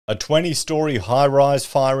A 20-story high-rise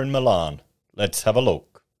fire in Milan. Let's have a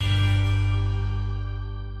look.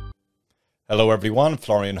 Hello everyone,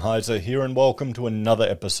 Florian.heise here and welcome to another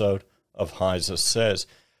episode of HeiseSays.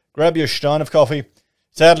 Grab your stein of coffee.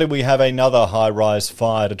 Sadly, we have another high-rise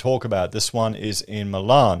fire to talk about. This one is in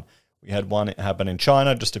Milan. We had one happen in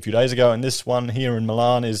China just a few days ago, and this one here in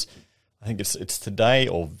Milan is, I think it's today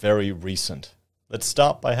or very recent. Let's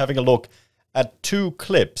start by having a look at two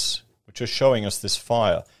clips which are showing us this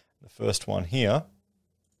fire. The first one here,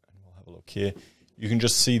 and we'll have a look here. You can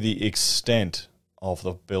just see the extent of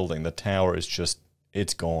the building. The tower is just,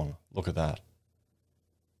 it's gone. Look at that.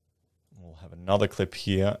 We'll have another clip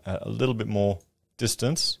here at a little bit more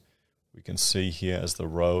distance. We can see here as the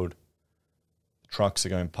road, the trucks are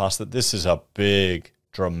going past it. This is a big,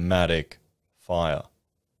 dramatic fire.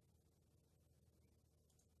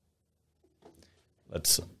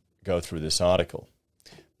 Let's go through this article.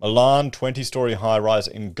 Milan 20-story high-rise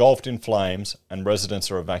engulfed in flames and residents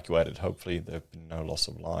are evacuated. Hopefully there have been no loss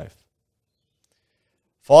of life.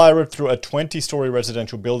 Fire ripped through a 20-story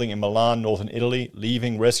residential building in Milan, northern Italy,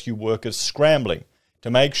 leaving rescue workers scrambling to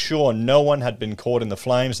make sure no one had been caught in the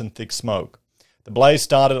flames and thick smoke. The blaze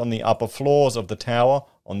started on the upper floors of the tower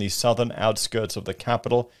on the southern outskirts of the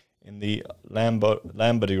capital in the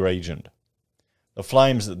Lombardy region. The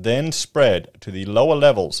flames then spread to the lower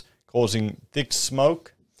levels, causing thick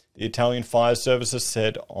smoke, the Italian fire services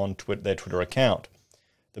said on their Twitter account.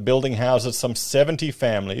 The building houses some 70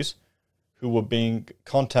 families who were being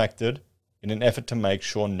contacted in an effort to make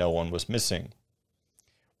sure no one was missing.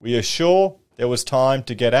 We are sure there was time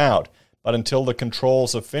to get out, but until the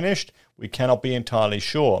controls are finished, we cannot be entirely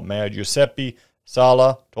sure, Mayor Giuseppe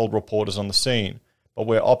Sala told reporters on the scene. But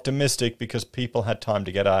we're optimistic because people had time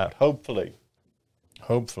to get out, hopefully.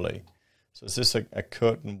 Hopefully. So is this a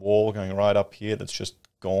curtain wall going right up here that's just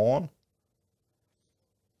gone?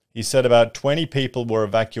 He said about 20 people were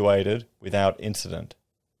evacuated without incident.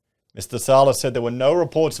 Mr. Sala said there were no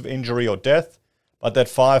reports of injury or death, but that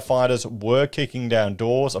firefighters were kicking down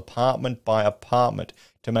doors apartment by apartment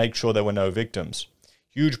to make sure there were no victims.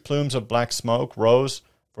 Huge plumes of black smoke rose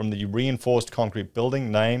from the reinforced concrete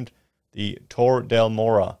building named the Torre del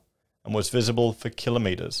Mora and was visible for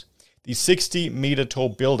kilometers. The 60-meter tall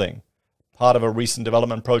building, part of a recent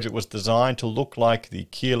development project, was designed to look like the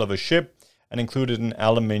keel of a ship and included an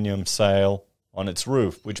aluminium sail on its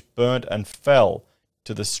roof, which burnt and fell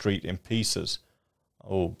to the street in pieces.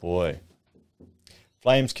 Oh boy.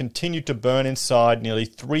 Flames continued to burn inside nearly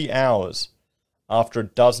 3 hours after a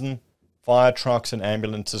dozen fire trucks and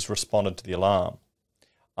ambulances responded to the alarm.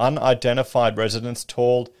 Unidentified residents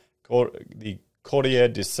told the Corriere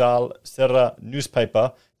di Sera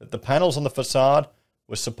newspaper that the panels on the facade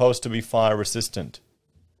were supposed to be fire resistant.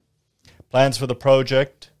 Plans for the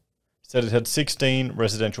project said it had 16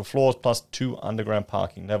 residential floors plus 2 underground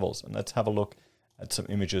parking levels. And let's have a look at some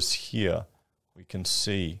images here. We can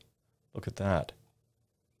see, look at that.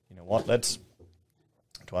 You know what,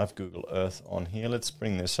 do I have Google Earth on here? Let's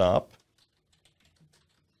bring this up.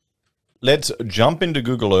 Let's jump into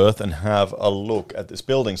Google Earth and have a look at this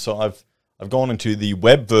building. So I've gone into the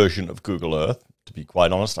web version of Google Earth. To be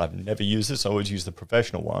quite honest, I've never used this. I always use the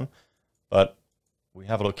professional one. But we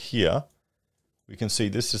have a look here. We can see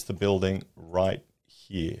this is the building right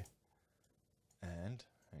here. And,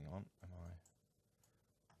 hang on, am I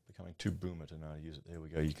becoming too boomer to know how to use it? There we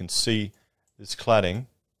go. You can see this cladding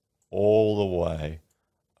all the way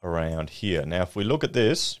around here. Now, if we look at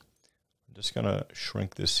this, I'm just going to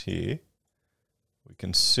shrink this here. We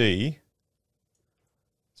can see,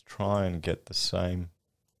 let's try and get the same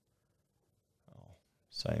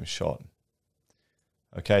shot.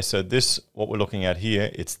 Okay, so this, what we're looking at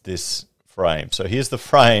here, it's this frame. So here's the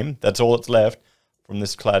frame, that's all that's left from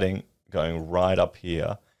this cladding going right up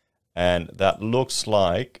here. And that looks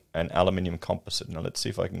like an aluminium composite. Now let's see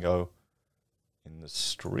if I can go in the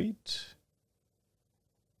street.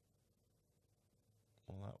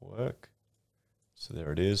 Will that work? So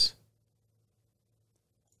there it is.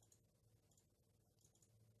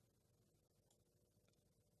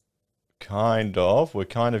 We're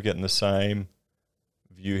kind of getting the same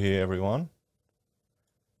view here, everyone.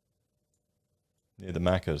 Near the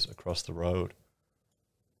Macca's across the road.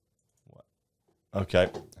 Okay,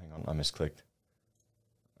 hang on, I misclicked.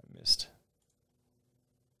 I missed.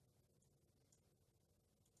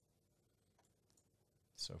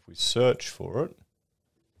 So if we search for it,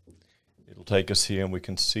 it'll take us here and we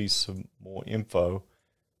can see some more info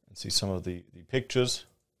and see some of the pictures.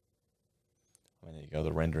 I mean, there you go,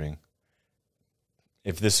 the rendering.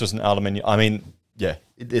 If this was an aluminium, I mean, yeah,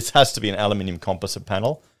 this has to be an aluminium composite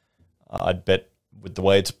panel. I'd bet with the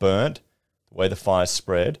way it's burnt, the way the fire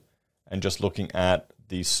spread, and just looking at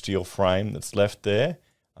the steel frame that's left there,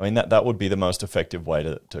 I mean, that would be the most effective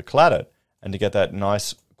way to clad it and to get that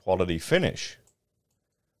nice quality finish.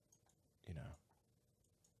 You know.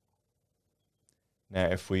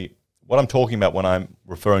 Now, what I'm talking about when I'm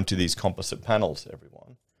referring to these composite panels,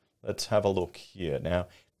 everyone, let's have a look here. Now,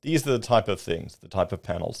 these are the type of things, the type of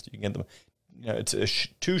panels. You can get them, you know, it's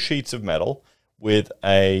two sheets of metal with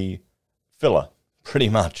a filler, pretty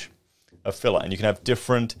much a filler. And you can have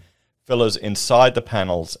different fillers inside the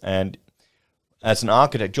panels. And as an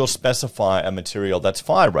architect, you'll specify a material that's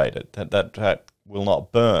fire rated, that will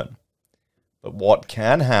not burn. But what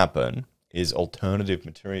can happen is alternative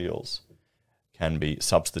materials can be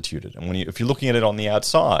substituted. And if you're looking at it on the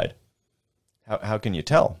outside, how can you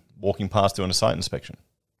tell? Walking past doing a site inspection.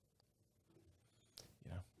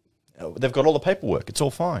 You know, they've got all the paperwork. It's all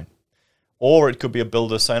fine. Or it could be a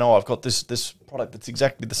builder saying, oh, I've got this product that's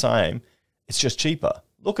exactly the same. It's just cheaper.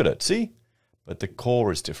 Look at it, see? But the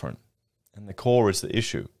core is different. And the core is the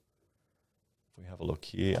issue. If we have a look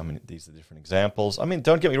here, I mean, these are different examples. I mean,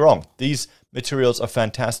 don't get me wrong. These materials are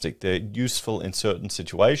fantastic. They're useful in certain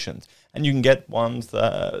situations. And you can get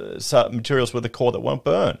materials with a core that won't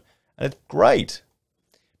burn. And it's great.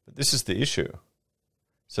 But this is the issue.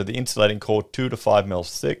 So the insulating core, 2 to 5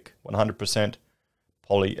 mils thick, 100%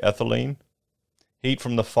 polyethylene. Heat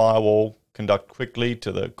from the firewall conduct quickly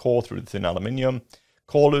to the core through the thin aluminium.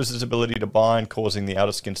 Core loses ability to bind, causing the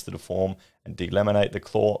outer skins to deform and delaminate. The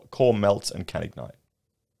core melts and can ignite.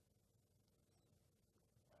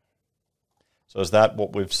 So is that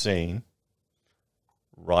what we've seen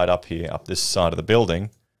right up here, up this side of the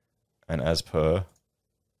building, and as per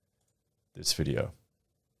this video?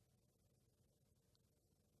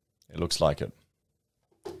 It looks like it.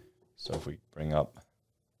 So if we bring up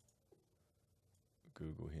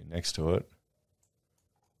Google here next to it,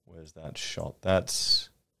 where's that shot? That's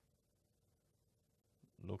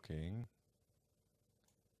looking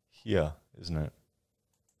here, isn't it?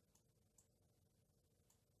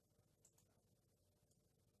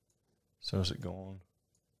 So is it gone?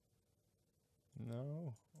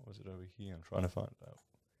 No? Or is it over here? I'm trying to find it out.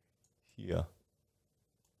 Here.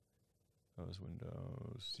 Those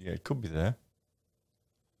windows. Yeah, it could be there.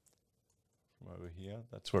 From over here.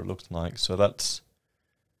 That's where it looks like. So that's...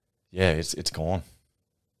 yeah, it's gone.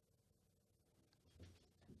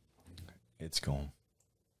 It's gone.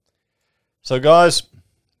 So guys,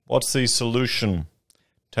 what's the solution,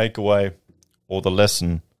 takeaway, or the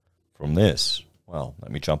lesson from this? Well,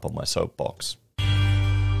 let me jump on my soapbox.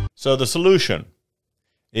 So the solution,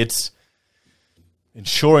 it's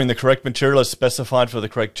ensuring the correct material is specified for the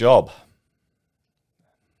correct job.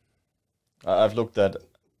 I've looked at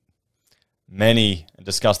many and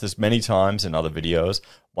discussed this many times in other videos.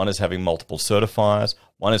 One is having multiple certifiers.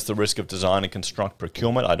 One is the risk of design and construct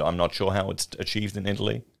procurement. I'm not sure how it's achieved in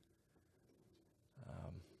Italy.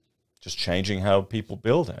 Just changing how people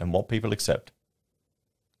build and what people accept.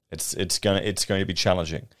 It's going to be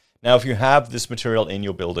challenging. Now, if you have this material in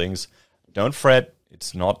your buildings, don't fret.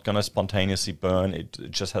 It's not going to spontaneously burn. It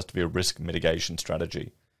just has to be a risk mitigation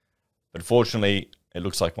strategy. But fortunately, it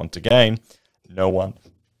looks like, once again, no one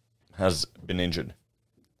has been injured.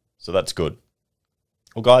 So that's good.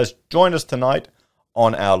 Well, guys, join us tonight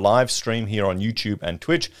on our live stream here on YouTube and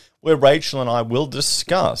Twitch, where Rachel and I will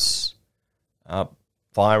discuss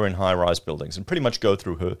fire in high-rise buildings and pretty much go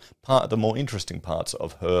through the more interesting parts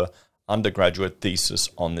of her undergraduate thesis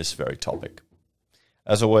on this very topic.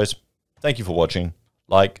 As always, thank you for watching.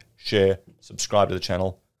 Like, share, subscribe to the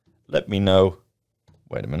channel. Let me know.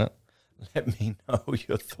 Wait a minute. Let me know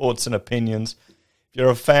your thoughts and opinions. If you're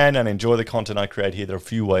a fan and enjoy the content I create here, there are a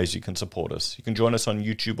few ways you can support us. You can join us on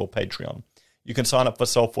YouTube or Patreon. You can sign up for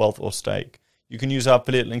SelfWealth or Stake. You can use our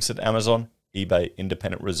affiliate links at Amazon, eBay,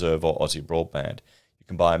 Independent Reserve, or AussieBroadband. You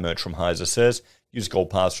can buy merch from HeiseSays, use Gold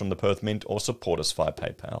Pass from the Perth Mint, or support us via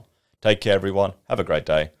PayPal. Take care, everyone. Have a great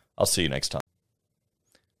day. I'll see you next time.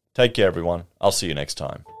 Take care, everyone. I'll see you next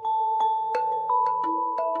time.